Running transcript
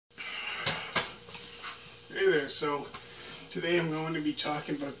there. So today I'm going to be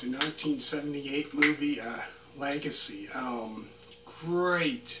talking about the 1978 movie Legacy.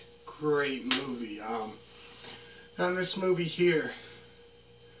 Great movie. And this movie here,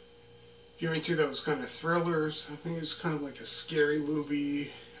 if you're into those kind of thrillers, I think it's kind of like a scary movie.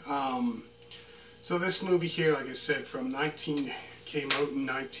 So this movie here, like I said, came out in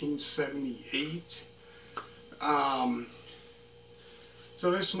 1978. So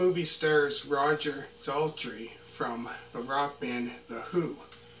this movie stars Roger Daltrey from the rock band The Who.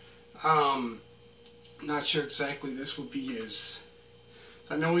 Not sure exactly this would be his.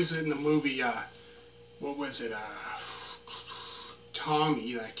 I know he's in the movie, what was it,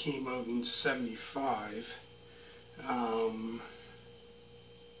 Tommy, that came out in 75.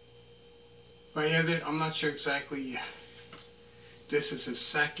 But yeah, I'm not sure exactly this is his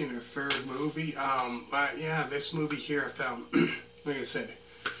second or third movie. But yeah, this movie here I found, like I said,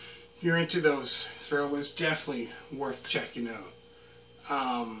 if you're into those thrillers, definitely worth checking out.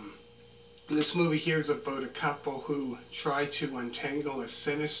 This movie here is about a couple who try to untangle a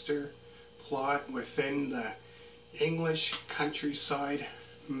sinister plot within the English countryside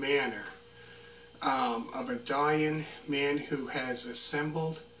manor of a dying man who has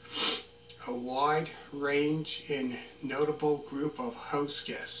assembled a wide range and notable group of house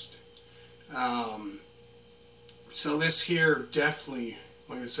guests. So this here definitely,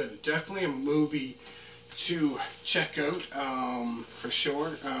 like I said, definitely a movie to check out for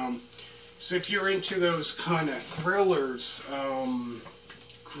sure. So if you're into those kind of thrillers,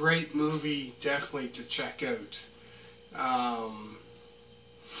 great movie definitely to check out.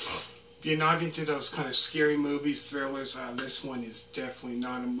 If you're not into those kind of scary movies, thrillers, this one is definitely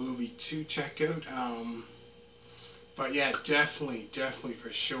not a movie to check out. But yeah, definitely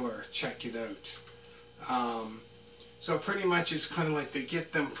for sure, check it out. So pretty much it's kind of like they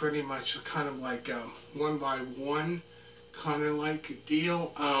get them pretty much kind of like one by one, kind of like a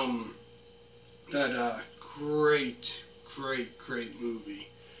deal. But great movie.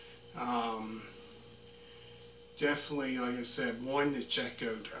 Definitely, like I said, one to check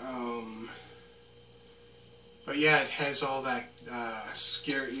out. But yeah, it has all that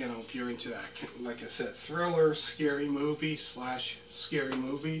scary, you know, if you're into that, like I said, thriller, scary movie / scary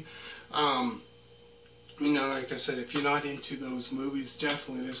movie. You know, like I said, if you're not into those movies,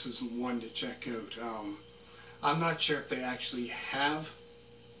 definitely this is one to check out. I'm not sure if they actually have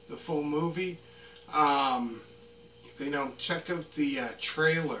the full movie. You know, check out the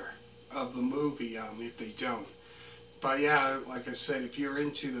trailer of the movie if they don't. But yeah, like I said, if you're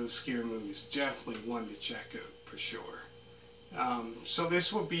into those scary movies, definitely one to check out for sure. So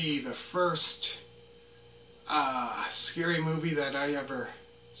this will be the first scary movie that I ever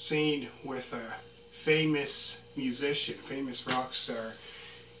seen with a famous musician, famous rock star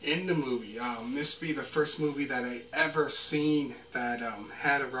in the movie. This will be the first movie that I ever seen that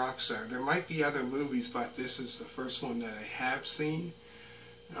had a rock star. There might be other movies, but this is the first one that I have seen.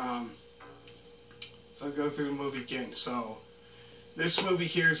 I'll go through the movie again. So, this movie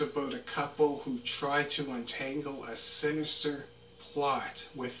here is about a couple who try to untangle a sinister plot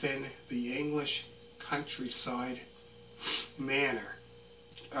within the English countryside manor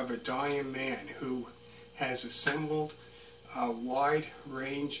of a dying man who has assembled a wide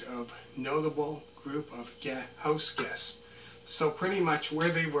range of notable group of house guests. So pretty much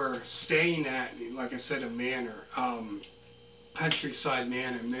where they were staying at, like I said, a manor, countryside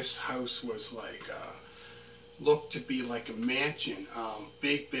manor, and this house was like looked to be like a mansion,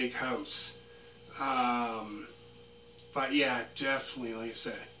 big house. But yeah, definitely, like I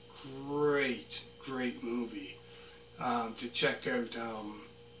said, great movie to check out.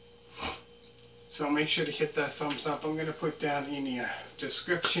 So make sure to hit that thumbs up. I'm going to put down in the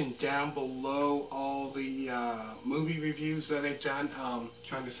description down below all the movie reviews that I've done.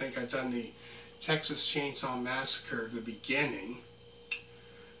 Trying to think, I've done the Texas Chainsaw Massacre, the beginning.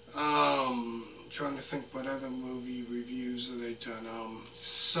 Trying to think what other movie reviews that I've done.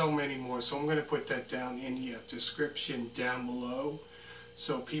 So many more. So I'm going to put that down in the description down below,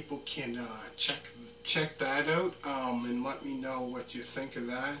 so people can check that out and let me know what you think of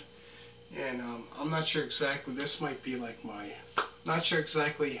that. And I'm not sure exactly. This might be like not sure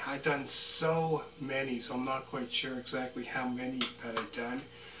exactly. I've done so many, so I'm not quite sure exactly how many that I've done.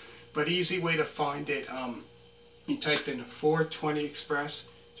 But easy way to find it. You type in 420 Express.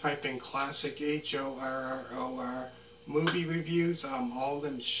 Type in classic HORROR movie reviews. All of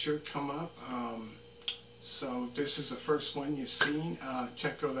them should come up. So if this is the first one you've seen,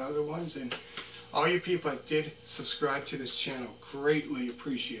 check out other ones. And all you people that did subscribe to this channel, greatly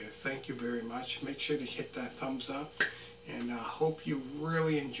appreciate it. Thank you very much. Make sure to hit that thumbs up. And hope you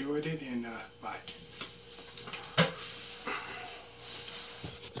really enjoyed it. And bye.